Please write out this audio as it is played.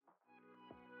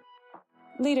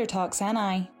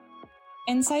LeaderTalksNI.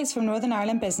 Insights from Northern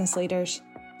Ireland business leaders.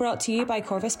 Brought to you by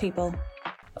Corvus People.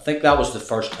 I think that was the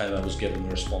first time I was given the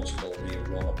responsibility of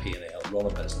run a P&L, run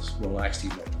a business, run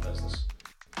the business.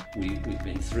 We'd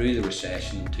been through the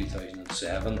recession in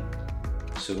 2007,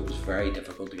 so it was very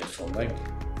difficult to get funding.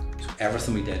 So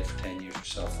everything we did for 10 years was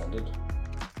self-funded.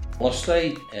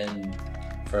 Honestly,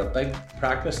 for a big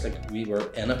practice, we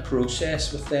were in a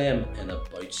process with them in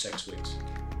about 6 weeks.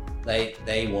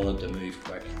 They wanted to move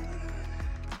quick.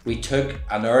 We took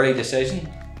an early decision,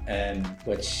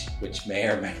 which may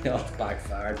or may not have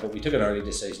backfired, but we took an early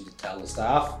decision to tell the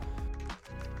staff.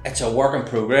 It's a work in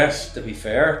progress, to be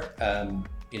fair.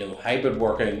 Hybrid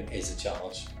working is a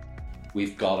challenge.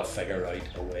 We've got to figure out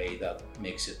a way that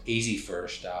makes it easy for our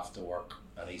staff to work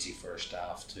and easy for our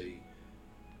staff to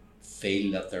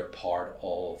feel that they're part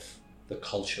of the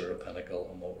culture of Pinnacle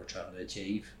and what we're trying to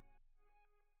achieve.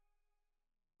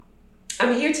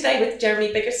 I'm here today with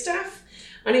Jeremy Biggerstaff.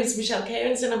 My name is Michelle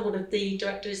Cairns and I'm one of the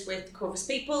directors with Corvus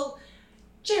People.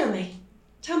 Jeremy,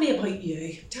 tell me about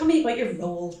you. Tell me about your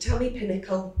role. Tell me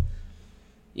Pinnacle.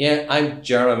 Yeah, I'm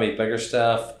Jeremy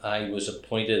Biggerstaff. I was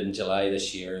appointed in July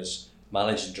this year as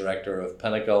Managing Director of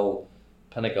Pinnacle.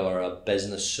 Pinnacle are a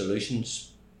business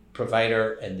solutions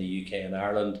provider in the UK and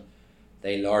Ireland.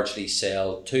 They largely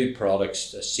sell two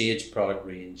products, the Sage product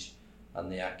range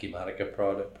and the Acumatica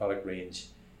product range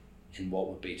in what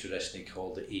would be traditionally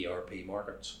called the ERP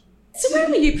markets. So where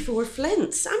were you before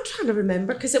Flint's? I'm trying to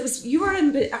remember because it was you were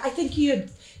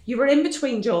in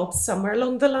between jobs somewhere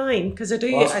along the line because That's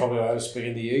probably why I was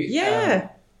speaking to you. Yeah.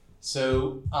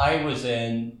 So I was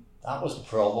in. That was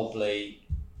probably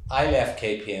I left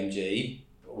KPMG.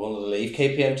 Wanted to leave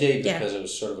KPMG because it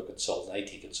was sort of a consultant,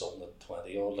 IT consultant at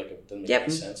 20 old. Like it didn't make any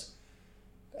sense.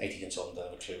 IT consultant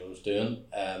didn't have a clue what I was doing.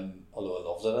 Although I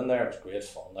loved it in there, it was great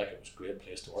fun. Like it was a great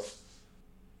place to work.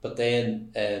 But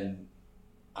then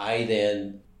I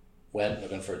then went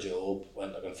looking for a job.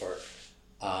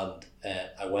 And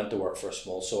I went to work for a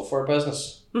small software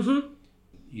business. Mm-hmm.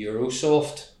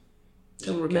 Eurosoft.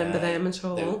 Don't remember them at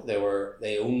all.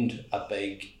 They owned a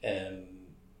big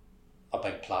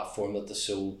platform that they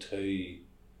sold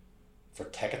for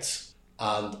tickets,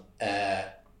 and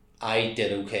I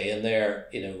did okay in there,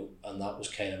 and that was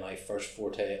kind of my first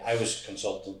forte. I was a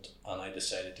consultant and I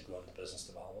decided to go into business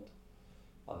development,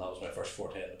 and that was my first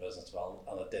forte into business development,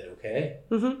 and I did okay.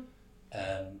 Mm-hmm.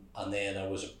 And then I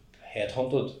was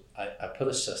headhunted. I put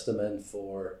a system in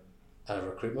for a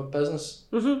recruitment business,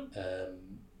 and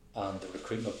the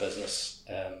recruitment business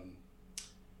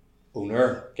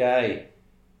owner guy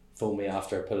phoned me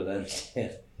after I put it in and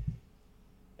said,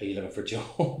 "Are you looking for a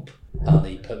job?" And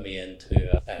he put me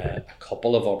into a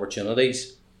couple of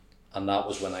opportunities, and that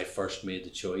was when I first made the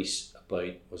choice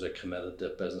about was I committed to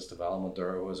business development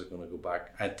or was I going to go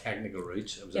back. I had technical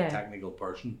roots. I was a technical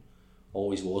person,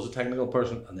 always was a technical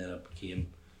person, and then I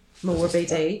became more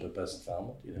BD, business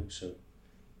development. So,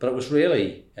 but it was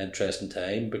really interesting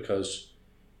time because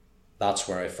that's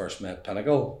where I first met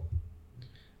Pinnacle,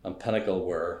 and Pinnacle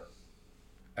were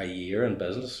a year in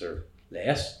business or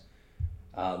less,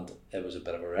 and it was a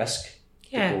bit of a risk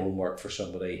to go and work for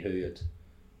somebody who had,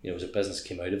 it was a business,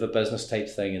 came out of a business type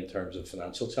thing in terms of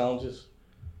financial challenges.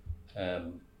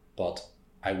 But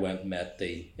I went and met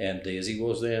the MD as he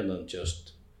was then, and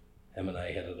just him and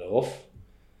I hit it off,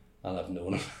 and I've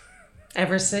known him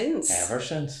ever since.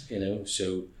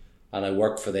 So, and I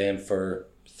worked for them for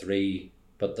 3,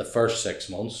 but the first 6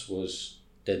 months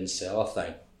didn't sell a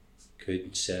thing.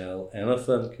 Couldn't sell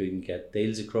anything, couldn't get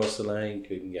deals across the line,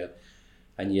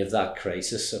 and you have that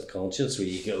crisis of conscience where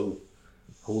you go,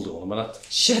 hold on a minute.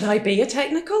 Should I be a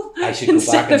technical? I should go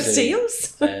instead back of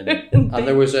sales? And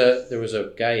there was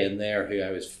a guy in there who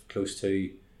I was close to,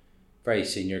 very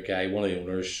senior guy, one of the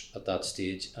owners at that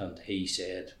stage, and he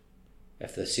said,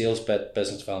 if the sales bit,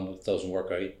 business development doesn't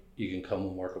work out, you can come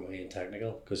and work with me in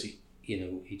technical, because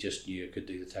he just knew I could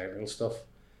do the technical stuff.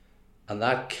 And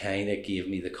that kind of gave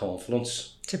me the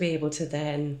confidence to be able to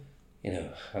then,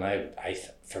 and I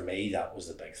for me, that was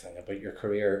the big thing about your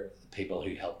career. The people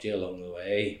who helped you along the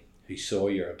way, who saw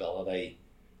your ability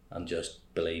and just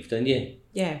believed in you.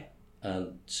 Yeah.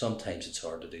 And sometimes it's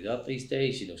hard to do that these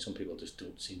days. Some people just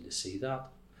don't seem to see that.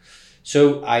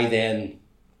 So I then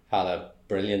had a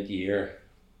brilliant year.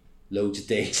 Loads of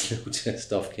days, loads of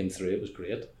stuff came through. It was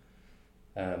great.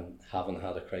 Haven't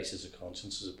had a crisis of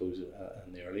conscience, I suppose,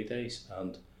 in the early days,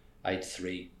 and I had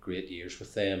 3 great years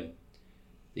with them.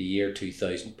 The year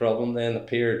 2000 problem then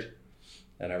appeared,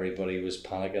 and everybody was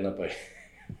panicking about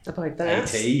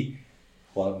that IT,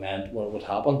 what it meant, what would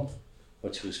happen,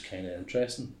 which was kind of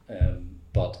interesting.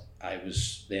 But I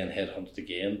was then headhunted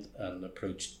again and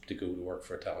approached to go to work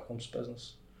for a telecoms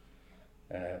business,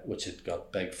 which had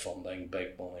got big funding,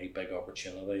 big money, big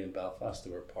opportunity in Belfast.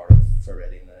 They were part of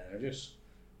Viridian Energies.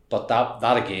 But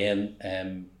that again,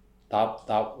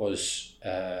 that was,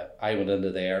 I went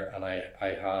into there and I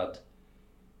had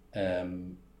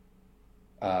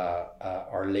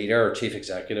our leader, our chief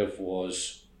executive,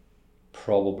 was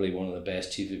probably one of the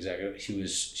best chief executives.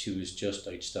 She was just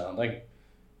outstanding,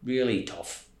 really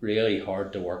tough, really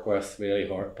hard to work with, really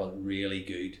hard, but really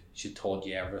good. She taught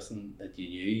you everything that you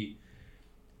knew,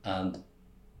 and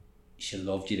she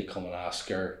loved you to come and ask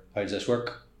her, how does this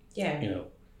work? Yeah. You know,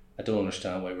 I don't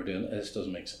understand why we're doing it. This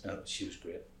doesn't make sense. She was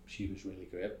great. She was really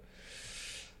great.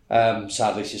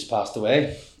 Sadly, she's passed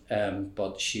away.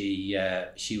 But she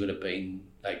would have been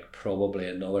like probably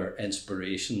another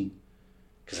inspiration,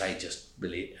 because I just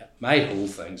really, my whole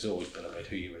thing's always been about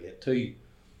who you relate to. You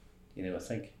know, I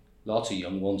think lots of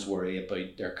young ones worry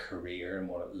about their career and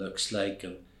what it looks like,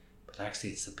 but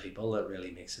actually it's the people that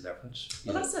really makes a difference.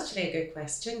 Well, that's actually a good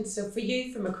question. So for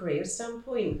you, from a career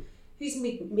standpoint, who's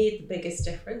made the biggest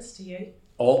difference to you?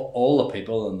 All the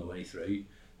people on the way through.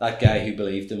 That guy who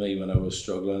believed in me when I was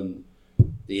struggling,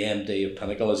 the MD of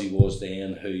Pinnacle as he was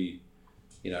then, who,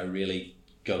 you know, I really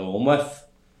got on with,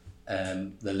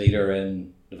 the leader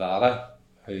in Nevada,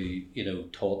 who, you know,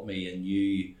 taught me and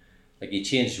knew, like, you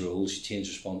changed roles, you changed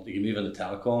responsibility, you move into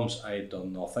telecoms. I had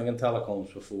done nothing in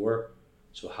telecoms before,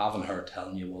 so having her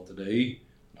telling you what to do,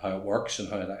 how it works and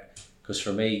how that, because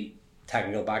for me,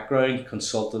 technical background,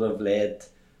 consultative led,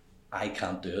 I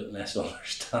can't do it unless I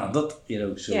understand it, you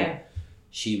know, so yeah.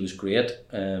 She was great,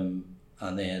 and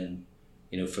then,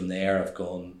 you know, from there I've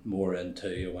gone more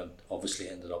into, obviously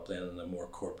ended up then in a more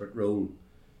corporate role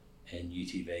in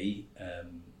UTV,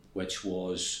 which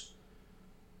was,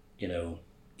 you know,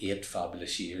 8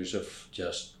 fabulous years of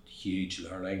just huge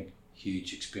learning,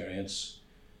 huge experience,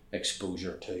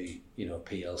 exposure to, you know,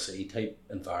 PLC type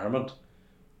environment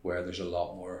where there's a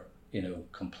lot more, you know,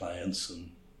 compliance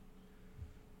and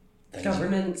things,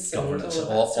 governance, all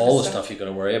the stuff you've got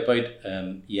to worry about.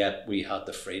 Yet we had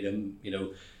the freedom, you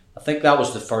know. I think that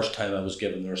was the first time I was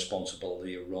given the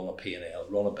responsibility to run a P&L,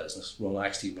 run a business, run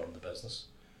the business.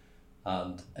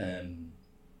 And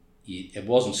it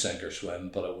wasn't sink or swim,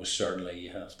 but it was certainly,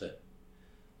 you have to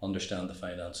understand the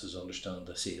finances, understand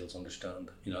the sales, understand,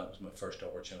 you know, it was my first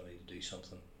opportunity to do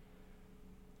something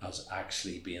as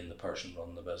actually being the person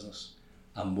running the business.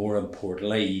 And more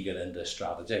importantly, you get into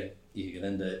strategy. You get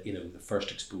into, you know, the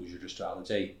first exposure to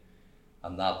strategy.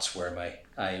 And that's where my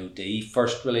IOD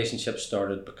first relationship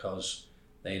started, because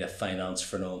they had a finance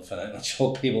for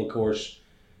non-financial people course,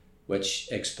 which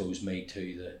exposed me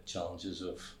to the challenges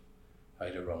of how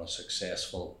to run a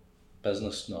successful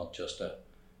business, not just a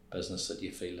business that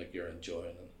you feel like you're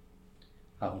enjoying and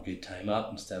having a good time at,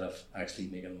 instead of actually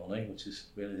making money, which is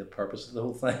really the purpose of the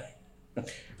whole thing. And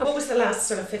what was the last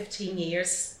sort of 15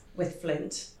 years with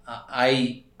Flint?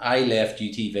 I left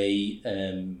UTV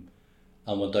and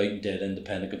went out and did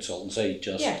independent consultancy,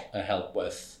 just help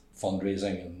with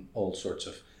fundraising and all sorts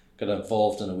of, got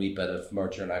involved in a wee bit of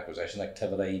merger and acquisition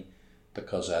activity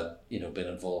because I'd, you know, been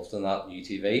involved in that in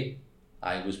UTV.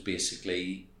 I was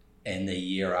basically in the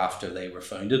year after they were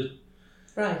founded.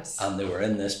 Right. And they were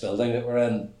in this building that we're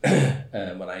in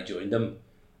when I joined them.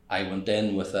 I went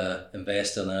in with a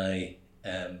InvestNI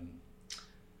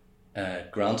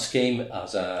grant scheme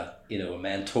as a, you know, a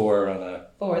mentor and a,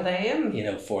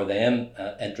 for them,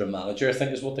 interim manager, I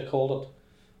think is what they called it.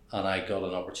 And I got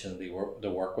an opportunity to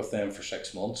work with them for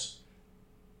 6 months.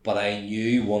 But I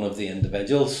knew one of the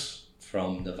individuals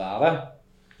from Nevada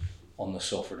on the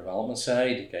software development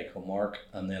side, a guy called Mark,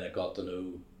 and then I got to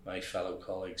know my fellow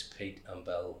colleagues Pete and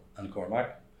Bill and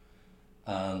Cormac,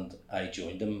 and I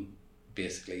joined them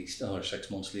basically another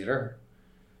 6 months later,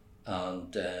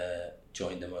 and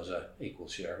joined them as an equal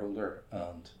shareholder,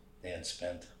 and then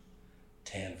spent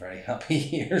 10 very happy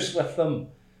years with them,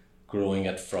 growing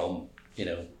it from, you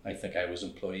know, I think I was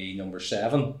employee number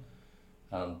 7,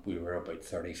 and we were about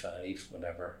 35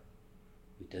 whenever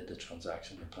we did the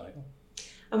transaction with Pinnacle.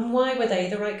 And why were they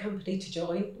the right company to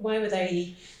join? Why were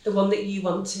they the one that you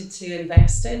wanted to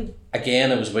invest in? Again,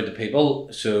 it was about the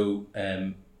people. So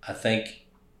I think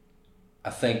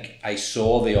I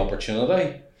saw the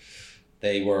opportunity.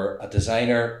 They were a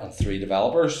designer and 3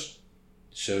 developers.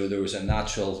 So there was a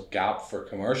natural gap for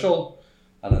commercial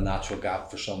and a natural gap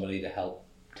for somebody to help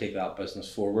take that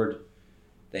business forward.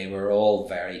 They were all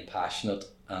very passionate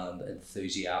and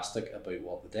enthusiastic about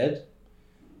what they did.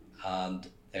 And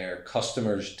their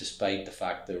customers, despite the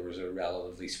fact there was a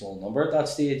relatively small number at that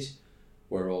stage,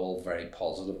 were all very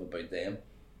positive about them.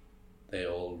 they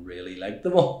all really liked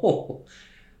them all.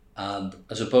 And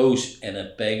I suppose in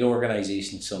a big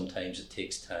organisation, sometimes it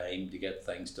takes time to get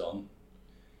things done.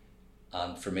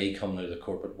 And for me, coming out of the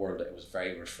corporate world, it was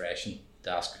very refreshing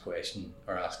to ask a question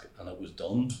and it was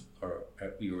done, or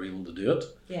you were able to do it.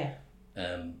 Yeah.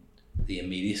 The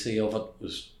immediacy of it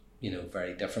was,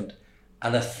 very different.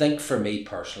 And I think for me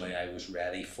personally, I was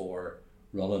ready for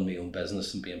running my own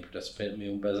business and being participating in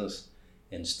my own business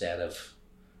instead of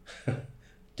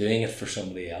doing it for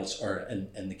somebody else, or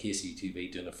in the case of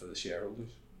UTV, doing it for the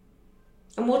shareholders.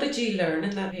 And what did you learn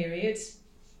in that period?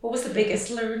 What was the biggest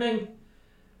learning?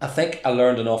 I think I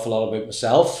learned an awful lot about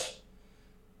myself.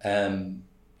 When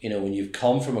you've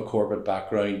come from a corporate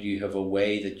background, you have a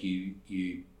way that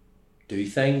you do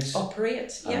things.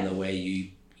 Operate, yeah. And the way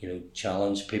you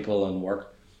challenge people and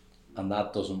work. And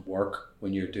that doesn't work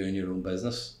when you're doing your own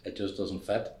business. It just doesn't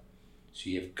fit. So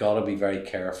you've got to be very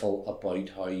careful about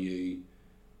how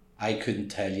I couldn't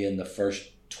tell you in the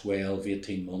first 12,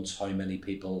 18 months how many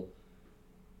people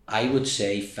I would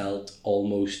say felt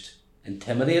almost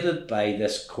intimidated by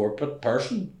this corporate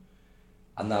person.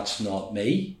 And that's not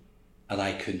me. And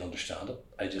I couldn't understand it.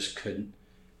 I just couldn't.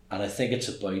 And I think it's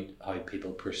about how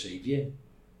people perceive you.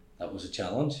 That was a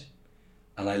challenge.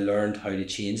 And I learned how to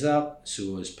change that.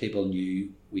 So as people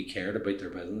knew we cared about their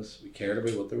business, we cared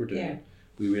about what they were doing. Yeah.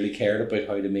 We really cared about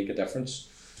how to make a difference.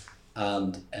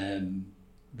 And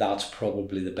that's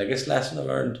probably the biggest lesson I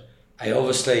learned. I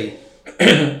obviously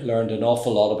learned an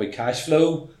awful lot about cash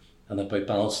flow and about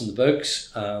balancing the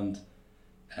books and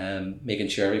making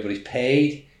sure everybody's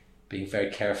paid, being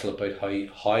very careful about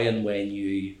how and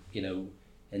when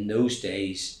in those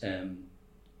days,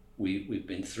 we've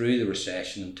been through the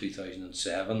recession in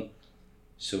 2007,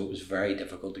 so it was very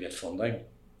difficult to get funding.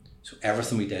 So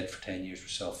everything we did for 10 years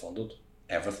was self-funded,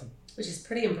 everything. Which is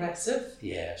pretty impressive.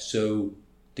 Yeah, so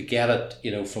to get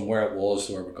it, from where it was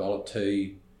to where we got it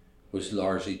to was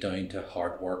largely down to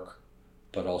hard work,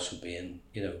 but also being,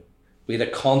 we had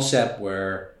a concept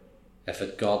where if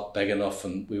it got big enough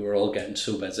and we were all getting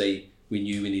so busy, we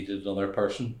knew we needed another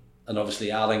person. And obviously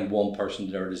adding one person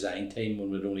to our design team when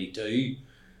we'd only two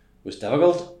was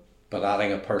difficult, but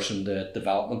adding a person to a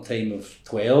development team of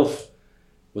 12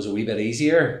 was a wee bit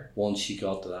easier once you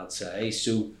got to that size.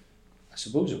 So I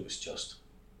suppose it was just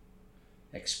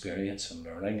experience and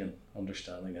learning and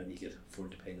understanding that you could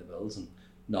afford to pay the bills and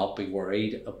not be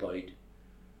worried about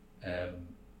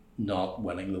not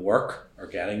winning the work or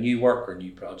getting new work or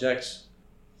new projects.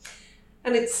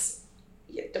 And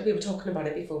we were talking about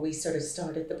it before we sort of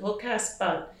started the podcast,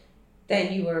 but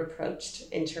then you were approached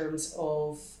in terms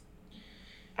of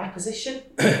acquisition.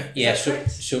 Yeah,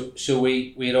 so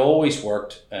we had always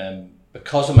worked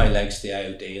because of my links to the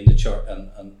IOD and the church,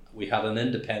 and we had an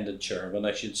independent chairman,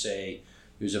 I should say,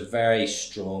 who's a very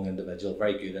strong individual,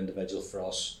 very good individual for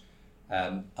us,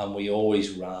 and we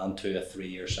always ran to a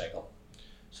 3-year cycle.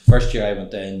 So first year I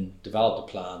went in, developed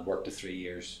a plan, worked to 3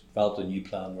 years, developed a new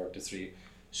plan, worked to 3 years.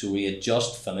 So we had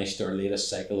just finished our latest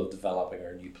cycle of developing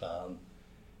our new plan.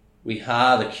 We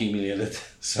had accumulated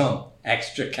some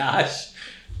extra cash,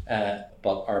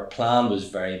 but our plan was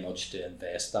very much to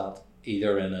invest that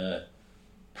either in a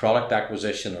product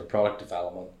acquisition or product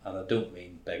development. And I don't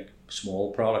mean big,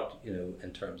 small product,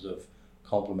 in terms of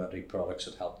complementary products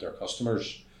that helped our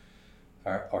customers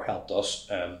or helped us.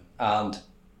 And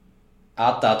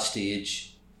at that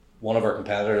stage, one of our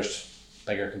competitors,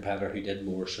 bigger competitor who did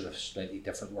more sort of slightly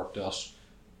different work to us,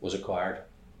 was acquired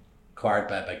by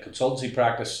a big consultancy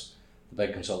practice. The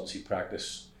big consultancy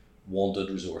practice wanted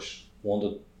resource,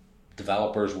 wanted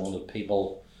developers, wanted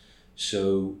people.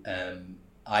 So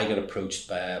I got approached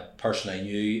by a person I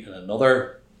knew in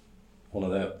one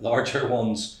of the larger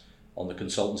ones on the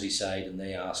consultancy side, and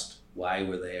they asked why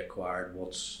were they acquired,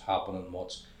 what's happening,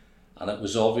 and it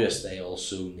was obvious they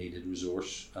also needed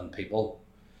resource and people.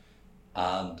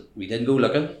 And we didn't go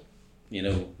looking,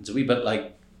 it's a wee bit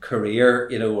like career,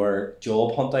 or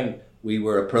job hunting. We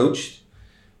were approached,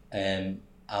 and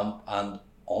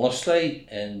honestly,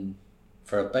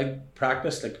 for a big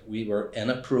practice, we were in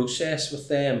a process with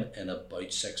them in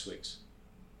about 6 weeks.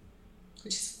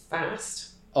 Which is fast.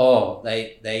 Oh,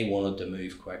 they wanted to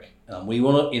move quick, and we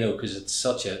wanted, because it's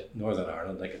such a Northern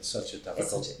Ireland, it's such a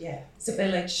difficult. It's a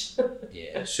village.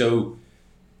 Yeah, so,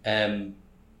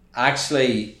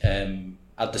 actually,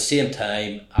 at the same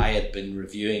time, I had been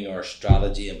reviewing our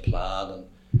strategy and plan, and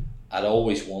I'd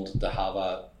always wanted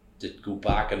to go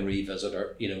back and revisit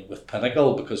our, with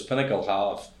Pinnacle, because Pinnacle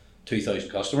have 2,000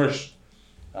 customers,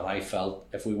 and I felt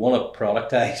if we want to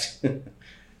productize,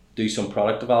 do some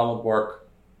product development work,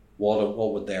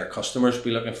 what would their customers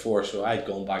be looking for? So I'd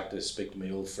gone back to speak to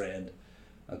my old friend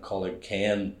and colleague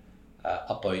Ken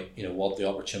about what the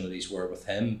opportunities were with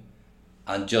him,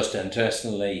 and just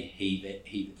interestingly,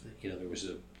 he there was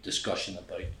a discussion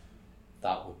about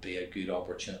that would be a good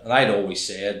opportunity, and I'd always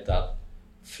said that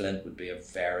Flint would be a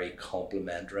very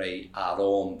complementary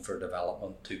add-on for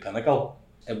development to Pinnacle.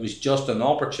 It was just an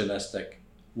opportunistic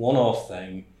one-off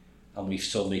thing, and we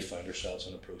suddenly found ourselves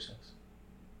in a process.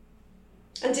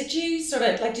 And did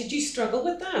you struggle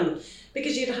with them?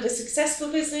 Because you'd had a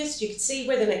successful business, you could see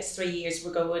where the next 3 years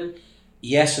were going.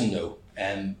 Yes and no.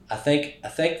 I think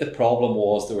the problem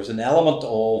was there was an element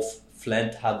of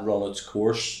Flint had run its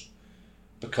course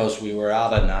because we were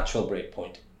at a natural break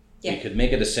point. Yeah. We could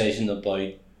make a decision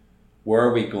about where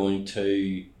are we going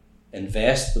to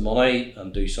invest the money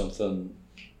and do something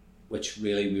which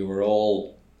really we were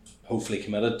all hopefully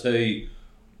committed to,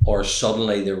 or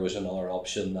suddenly there was another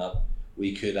option that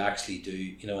we could actually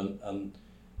do, and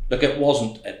look, it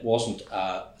wasn't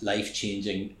a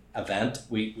life-changing event.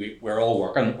 We're all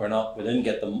working. We didn't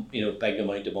get the big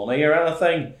amount of money or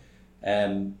anything,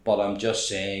 but I'm just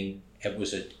saying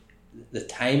the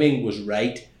timing was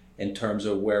right in terms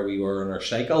of where we were in our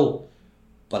cycle,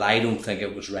 but I don't think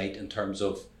it was right in terms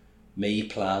of me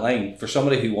planning for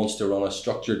somebody who wants to run a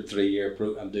structured 3-year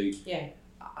program.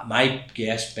 My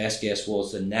best guess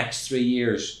was the next 3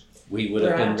 years we would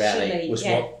have been ready.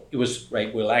 It was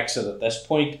right. We'll exit at this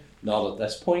point, not at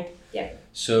this point. Yeah.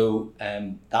 So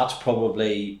that's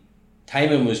probably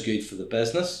timing was good for the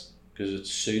business because it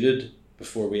suited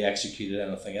before we executed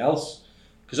anything else.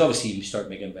 Because obviously you start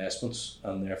making investments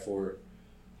and therefore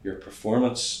your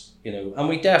performance, and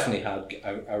we definitely had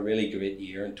a really great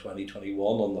year in 2021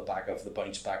 on the back of the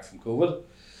bounce back from COVID.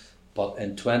 But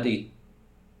in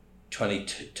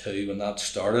 2022, when that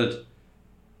started,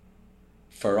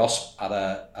 for us at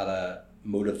a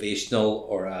motivational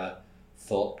or a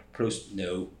thought process,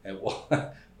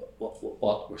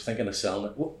 what we're thinking of selling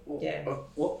it.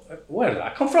 Where did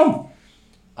that come from?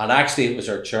 And actually, it was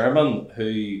our chairman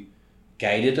who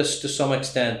guided us to some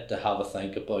extent to have a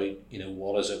think about,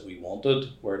 what is it we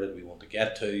wanted, where did we want to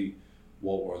get to,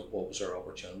 what was our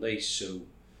opportunity. So,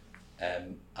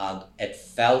 and it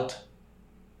felt.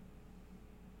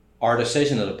 Our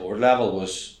decision at a board level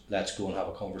was let's go and have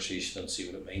a conversation and see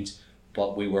what it means.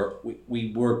 But we were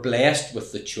blessed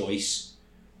with the choice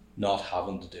not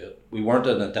having to do it. We weren't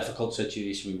in a difficult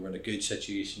situation, we were in a good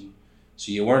situation.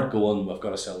 So you weren't going, we've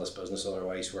got to sell this business,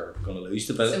 otherwise we're going to lose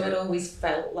the business. So it always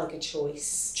felt like a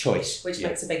choice. Which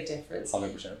makes a big difference.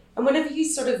 100%. And whenever you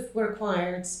sort of were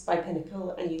acquired by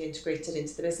Pinnacle and you integrated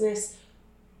into the business,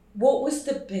 what was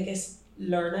the biggest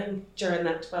learning during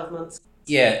that 12 months?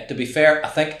 Yeah, to be fair, I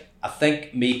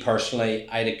think me personally,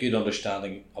 I had a good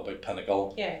understanding about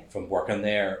Pinnacle from working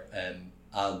there,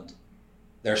 and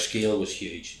their scale was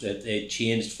huge. They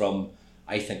changed from,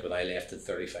 I think when I left at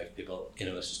 35 people,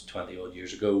 this is 20 odd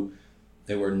years ago,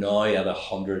 they were now at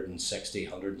 160,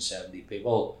 170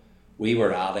 people. We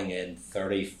were adding in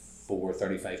 34,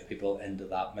 35 people into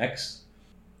that mix.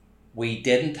 We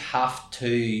didn't have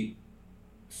to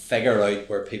figure out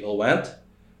where people went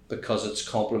because it's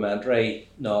complementary,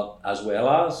 not as well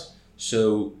as.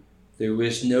 So there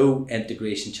was no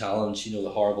integration challenge, the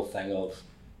horrible thing of,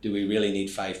 do we really need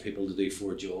 5 people to do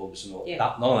 4 jobs? And all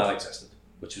that, none of that existed,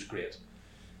 which was great.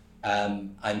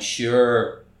 I'm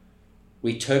sure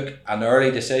we took an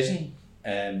early decision,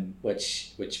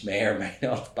 which may or may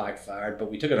not have backfired, but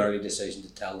we took an early decision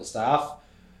to tell the staff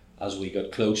as we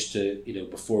got close to,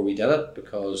 before we did it,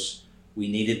 because we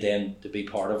needed them to be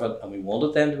part of it and we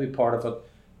wanted them to be part of it.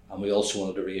 And we also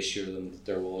wanted to reassure them that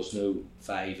there was no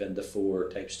 5 into 4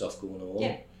 type stuff going on.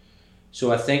 Yeah.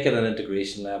 So I think at an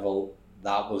integration level,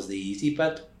 that was the easy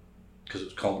bit because it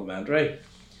was complementary.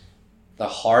 The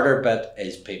harder bit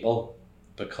is people,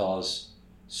 because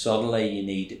suddenly you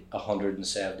need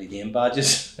 170 name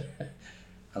badges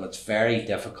and it's very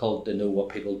difficult to know what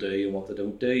people do and what they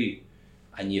don't do.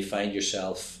 And you find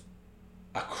yourself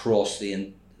across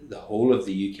the whole of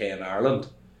the UK and Ireland.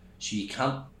 So you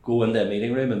can't go into a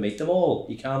meeting room and meet them all.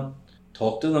 You can't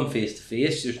talk to them face to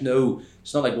face. It's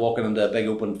not like walking into a big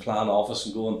open plan office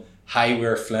and going, hi,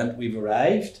 we're Flint, we've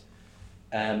arrived.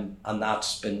 And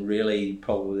that's been really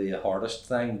probably the hardest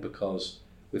thing, because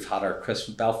we've had our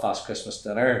Belfast Christmas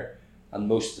dinner and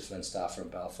most of the Flint staff are in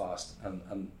Belfast,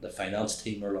 and the finance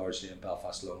team are largely in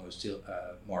Belfast along with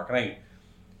marketing.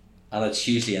 And it's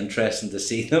hugely interesting to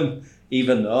see them,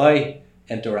 even now,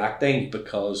 interacting,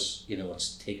 because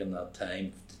it's taken that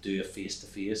time to do a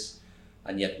face-to-face,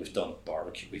 and yet we've done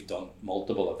barbecue, we've done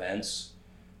multiple events.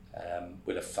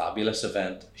 We had a fabulous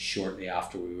event shortly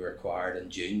after we were acquired in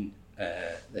June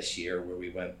this year, where we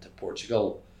went to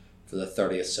Portugal for the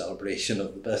 30th celebration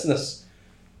of the business.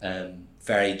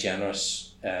 very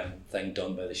generous thing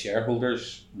done by the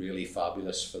shareholders, really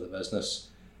fabulous for the business.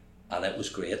 And it was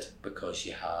great because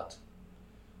you had,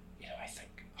 I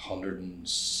think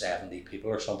 170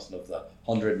 people or something of the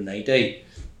 190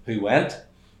 who went.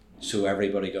 So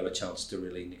everybody got a chance to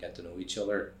really get to know each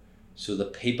other. So the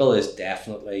people is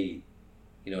definitely,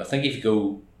 I think if you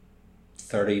go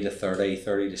 30 to 30,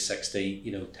 30 to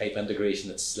 60, type integration,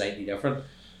 it's slightly different.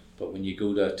 But when you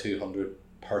go to a 200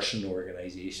 person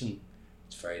organisation,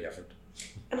 it's very different.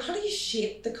 And how do you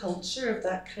shape the culture of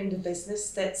that kind of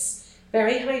business that's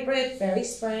very hybrid, very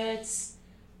spreads?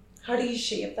 How do you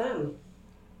shape them?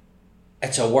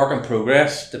 It's a work in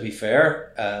progress, to be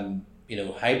fair.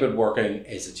 Hybrid working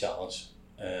is a challenge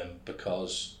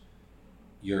because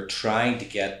you're trying to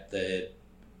get the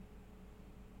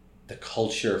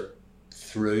culture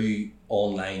through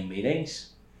online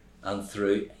meetings and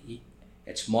through.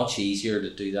 It's much easier to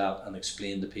do that and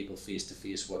explain to people face to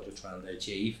face what you're trying to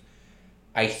achieve.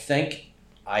 I think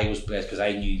I was blessed because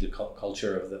I knew the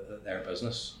culture of their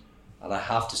business, and I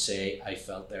have to say I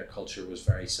felt their culture was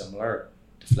very similar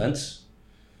to Flint's.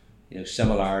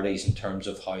 Similarities in terms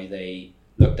of how they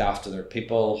looked after their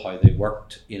people, how they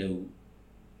worked,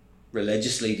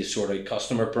 religiously to sort out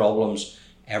customer problems.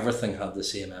 Everything had the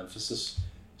same emphasis.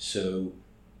 So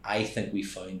I think we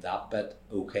found that bit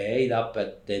okay. That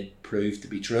bit did prove to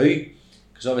be true,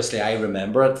 because obviously I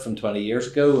remember it from 20 years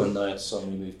ago, and now it's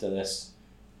suddenly moved to this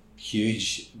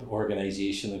huge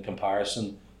organisation in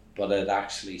comparison, but it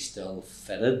actually still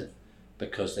fitted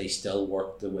because they still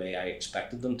worked the way I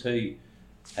expected them to.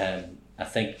 I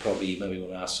think probably maybe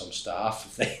want to ask some staff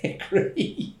if they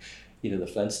agree, the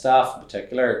Flint staff in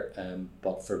particular.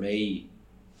 But for me,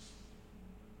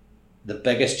 the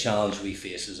biggest challenge we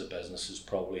face as a business is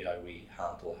probably how we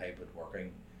handle hybrid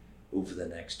working over the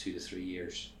next 2 to 3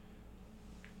 years.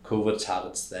 COVID's had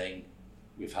its thing.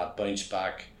 We've had bounce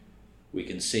back. We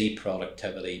can see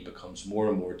productivity becomes more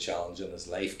and more challenging as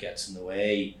life gets in the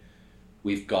way.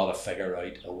 We've got to figure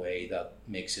out a way that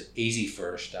makes it easy for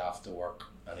our staff to work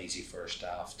and easy for our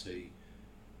staff to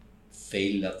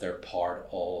feel that they're part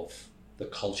of the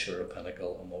culture of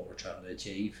Pinnacle and what we're trying to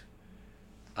achieve.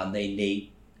 And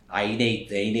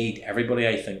everybody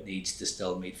I think needs to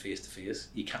still meet face to face.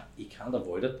 You can't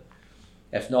avoid it.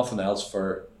 If nothing else,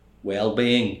 for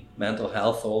well-being, mental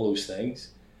health, all those things.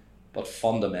 But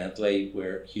fundamentally,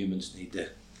 where humans need to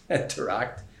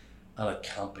interact, and it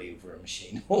can't be over a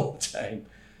machine all the time.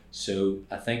 So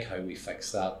I think how we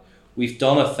fix that, we've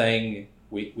done a thing.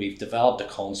 We've developed a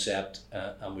concept,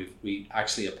 and we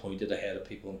actually appointed a head of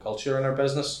people and culture in our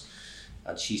business,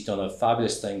 and she's done a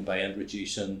fabulous thing by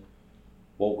introducing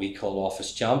what we call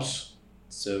office champs.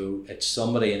 So it's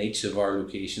somebody in each of our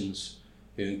locations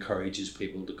who encourages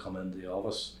people to come into the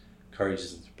office,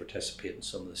 encourages them to participate in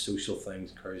some of the social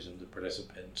things, encourages them to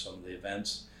participate in some of the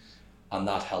events, and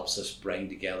that helps us bring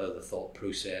together the thought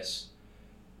process.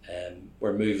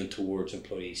 We're moving towards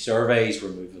employee surveys, we're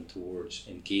moving towards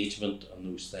engagement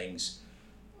and those things.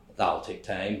 That'll take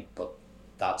time, but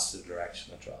that's the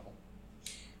direction of travel.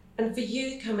 And for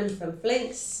you, coming from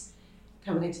Flint's,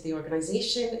 coming into the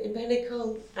organisation in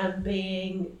Pinnacle and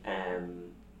being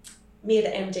made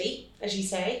MD, as you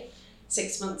say,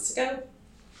 6 months ago,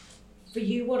 for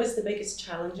you, what is the biggest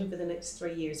challenge over the next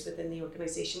 3 years within the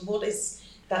organisation? What is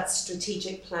that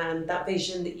strategic plan, that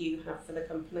vision that you have for the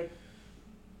company?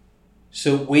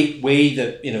 So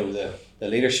the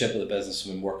leadership of the business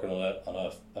have been working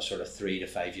on a sort of 3 to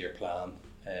 5 year plan.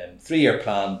 3-year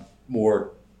plan,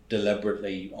 more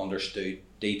deliberately understood,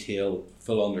 detailed,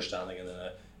 full understanding, and then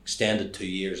an extended 2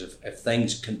 years if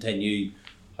things continue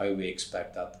how we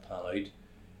expect that to pan out.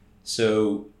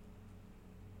 So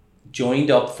joined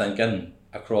up thinking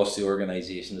across the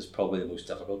organisation is probably the most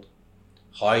difficult.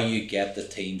 How you get the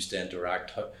teams to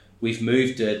interact. We've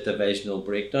moved to divisional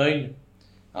breakdown,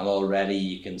 and already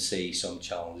you can see some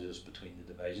challenges between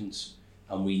the divisions,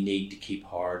 and we need to keep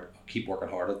working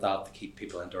hard at that to keep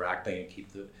people interacting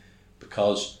and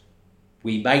because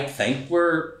we might think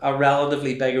we're a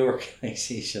relatively big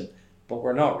organisation, but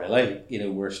we're not really.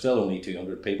 We're still only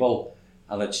 200 people,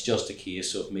 and it's just a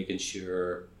case of making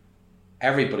sure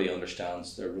everybody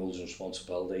understands their roles and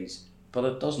responsibilities, but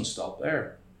it doesn't stop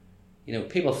there.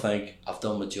 People think, I've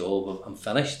done my job, I'm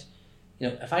finished.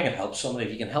 If I can help somebody,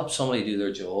 if you can help somebody do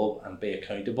their job and be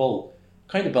accountable,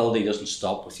 accountability doesn't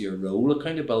stop with your role.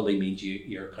 Accountability means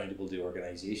you're accountable to the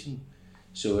organisation.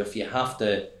 So if you have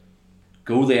to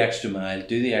go the extra mile,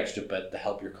 do the extra bit to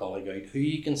help your colleague out, who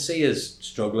you can see is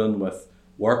struggling with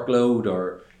workload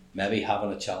or maybe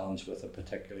having a challenge with a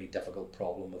particularly difficult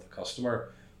problem with a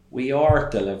customer, we are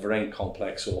delivering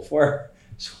complex software,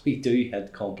 so we do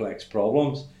hit complex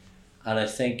problems. And I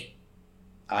think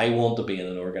I want to be in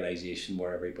an organisation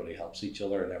where everybody helps each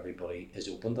other and everybody is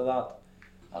open to that.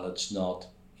 And it's not,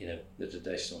 the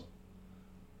traditional,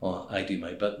 oh, I do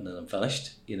my bit and then I'm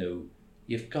finished.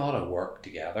 You've got to work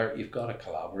together. You've got to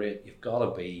collaborate. You've got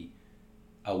to be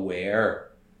aware.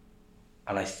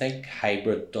 And I think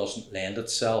hybrid doesn't lend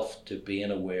itself to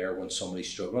being aware when somebody's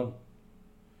struggling.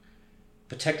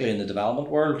 Particularly in the development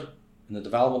world. In the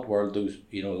development world, those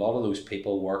a lot of those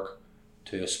people work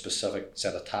to a specific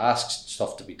set of tasks,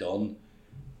 stuff to be done.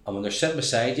 And when they're sitting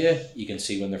beside you, you can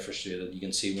see when they're frustrated, you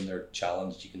can see when they're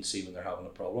challenged, you can see when they're having a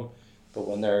problem. But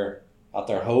when they're at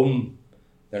their home,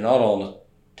 they're not on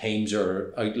Teams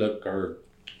or Outlook or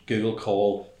Google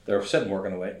Call, they're sitting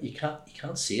working away. You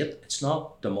can't see it. It's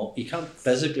not you can't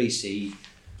physically see.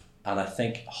 And I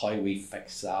think how we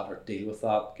fix that or deal with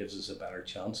that gives us a better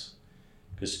chance.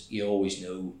 Because you always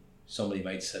know somebody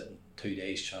might sit in 2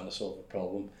 days trying to solve a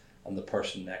problem, and the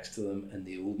person next to them in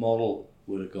the old model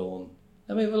would have gone,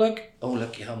 let me have a look. Oh,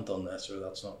 look, you haven't done this, or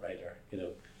that's not right, or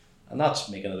and that's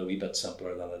making it a wee bit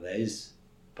simpler than it is.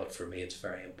 But for me, it's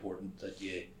very important that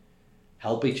you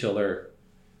help each other.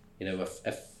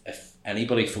 If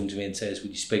anybody phones me and says, would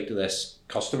you speak to this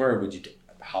customer, would you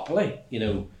happily,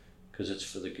 because it's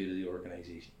for the good of the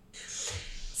organisation.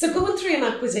 So going through an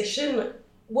acquisition,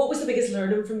 what was the biggest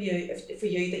learning for you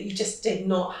that you just did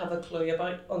not have a clue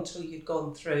about until you'd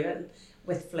gone through it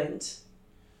with Flint?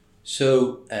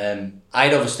 So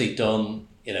I'd obviously done,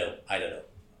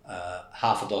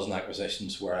 half a dozen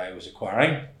acquisitions where I was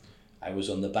acquiring. I was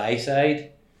on the buy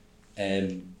side,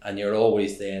 and you're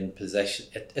always then positioned.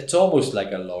 It's almost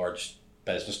like a large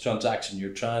business transaction.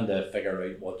 You're trying to figure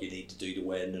out what you need to do to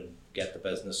win and get the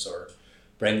business or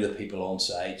bring the people on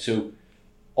side. So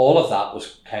all of that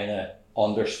was kind of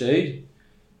understood.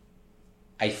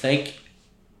 I think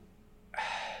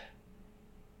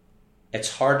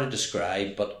it's hard to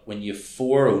describe, but when you have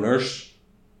 4 owners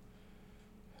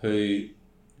who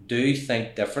do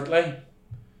think differently,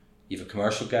 you have a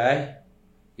commercial guy,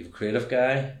 you have a creative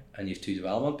guy, and you have 2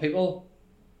 development people,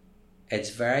 it's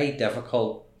very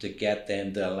difficult to get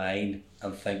them to align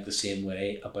and think the same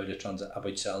way about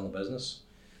about selling the business.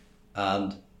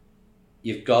 And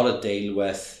you've got to deal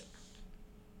with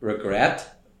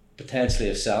regret, potentially,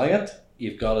 of selling it.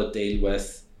 You've got to deal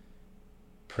with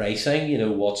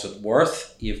pricing, what's it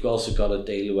worth. You've also got to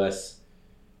deal with,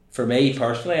 for me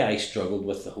personally, I struggled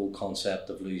with the whole concept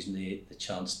of losing the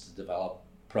chance to develop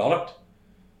product.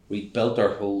 We built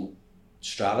our whole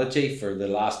strategy for the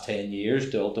last 10 years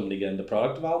to ultimately get into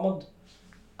product development,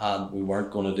 and we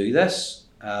weren't going to do this.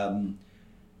 And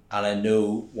I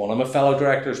know one of my fellow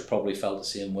directors probably felt the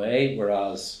same way,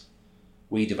 whereas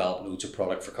we developed loads of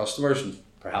product for customers, and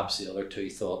perhaps the other 2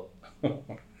 thought,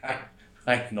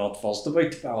 I'm not fussed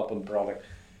about developing product.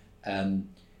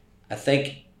 I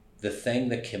think the thing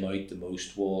that came out the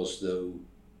most was, though,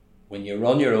 when you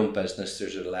run your own business,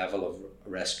 there's a level of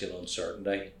risk and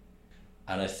uncertainty.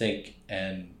 And I think,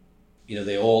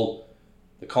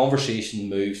 the conversation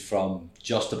moved from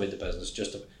just about the business,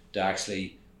 to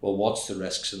actually, well, what's the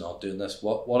risks of not doing this?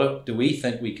 What do we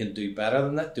think we can do better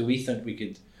than that? Do we think we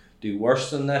could do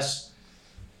worse than this?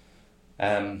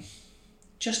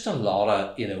 Just a lot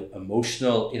of,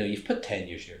 emotional, you've put 10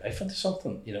 years of your life into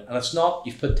something, and it's not,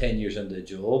 you've put 10 years into a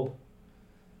job.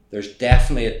 There's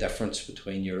definitely a difference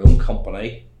between your own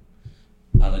company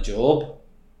and a job.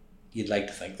 You'd like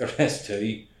to think there is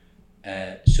too.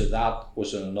 So that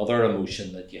was another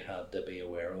emotion that you had to be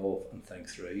aware of and think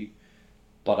through.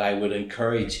 But I would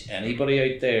encourage anybody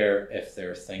out there, if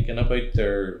they're thinking about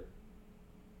their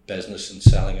business and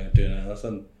selling or doing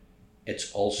anything,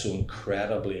 it's also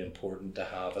incredibly important to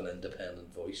have an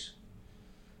independent voice.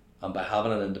 And by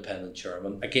having an independent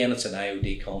chairman, again, it's an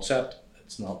IOD concept.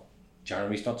 It's not,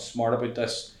 Jeremy's not smart about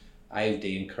this.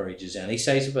 IOD encourages any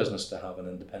size of business to have an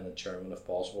independent chairman if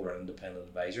possible, or an independent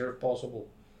advisor if possible.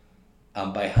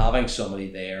 And by having somebody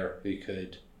there who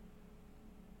could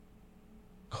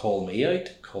call me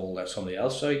out, call somebody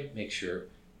else out, make sure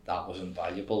that was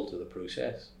invaluable to the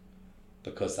process,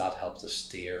 because that helped us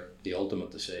steer the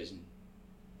ultimate decision,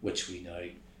 which we now,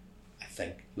 I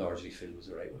think, largely feel was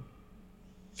the right one.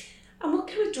 And what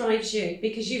kind of drives you?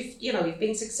 Because you've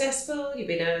been successful, you've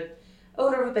been an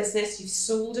owner of a business, you've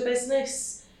sold a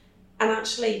business, and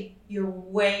actually you're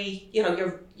way,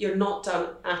 you're not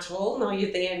done at all. Now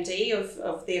you're the MD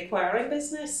of the acquiring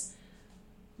business.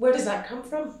 Where does that come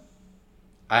from?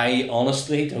 I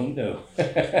honestly don't know.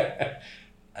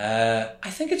 I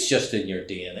think it's just in your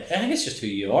DNA. I think it's just who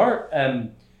you are.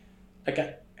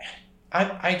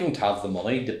 I don't have the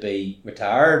money to be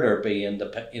retired or be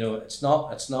independent. It's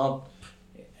not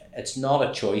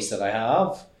a choice that I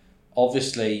have.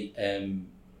 obviously,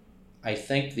 I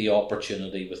think the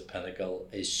opportunity with Pinnacle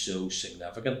is so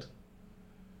significant,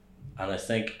 and I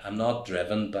think I'm not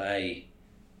driven by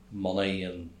money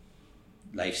and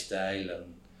lifestyle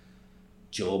and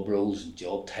job roles and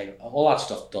job title, all that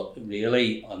stuff.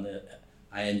 Really,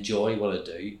 I enjoy what I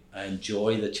do. I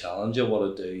enjoy the challenge of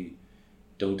what I do.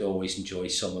 Don't always enjoy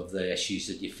some of the issues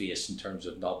that you face in terms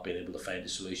of not being able to find a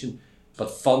solution. But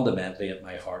fundamentally, at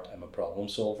my heart, I'm a problem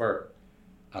solver,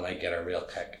 and I get a real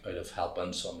kick out of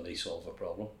helping somebody solve a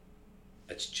problem.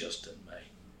 It's just in my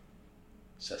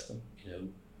system,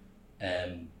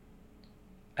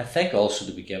 I think also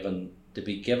to be given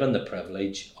the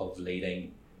privilege of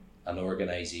leading an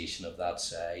organisation of that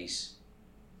size,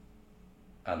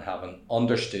 and having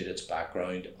understood its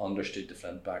background, understood the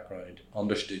Flint background,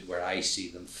 understood where I see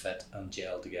them fit and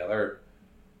gel together,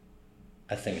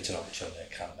 I think it's an opportunity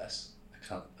I can't miss.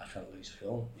 I can't lose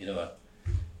film.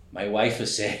 My wife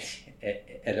has said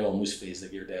it almost feels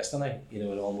like your destiny.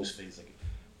 It almost feels like,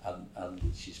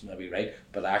 and she's maybe right.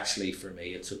 But actually, for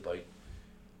me, it's about,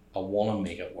 I want to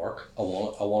make it work. I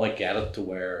want to get it to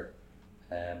where,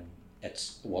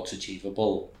 it's what's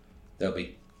achievable. There'll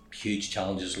be huge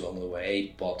challenges along the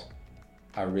way, but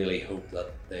I really hope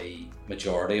that the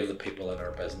majority of the people in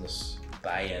our business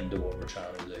buy into what we're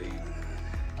trying to do,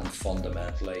 and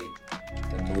fundamentally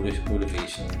the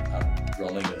motivation and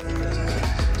running of the business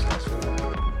is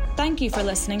successful. Thank you for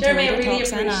listening Jeremy, to I really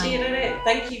LeaderTalksNI. appreciated it.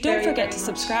 Thank you. Don't very, forget very to much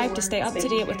subscribe for to stay up to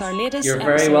speaking date with to our us. latest You're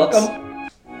episodes. very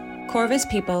welcome. Corvus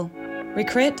People.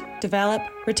 Recruit, develop,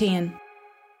 retain.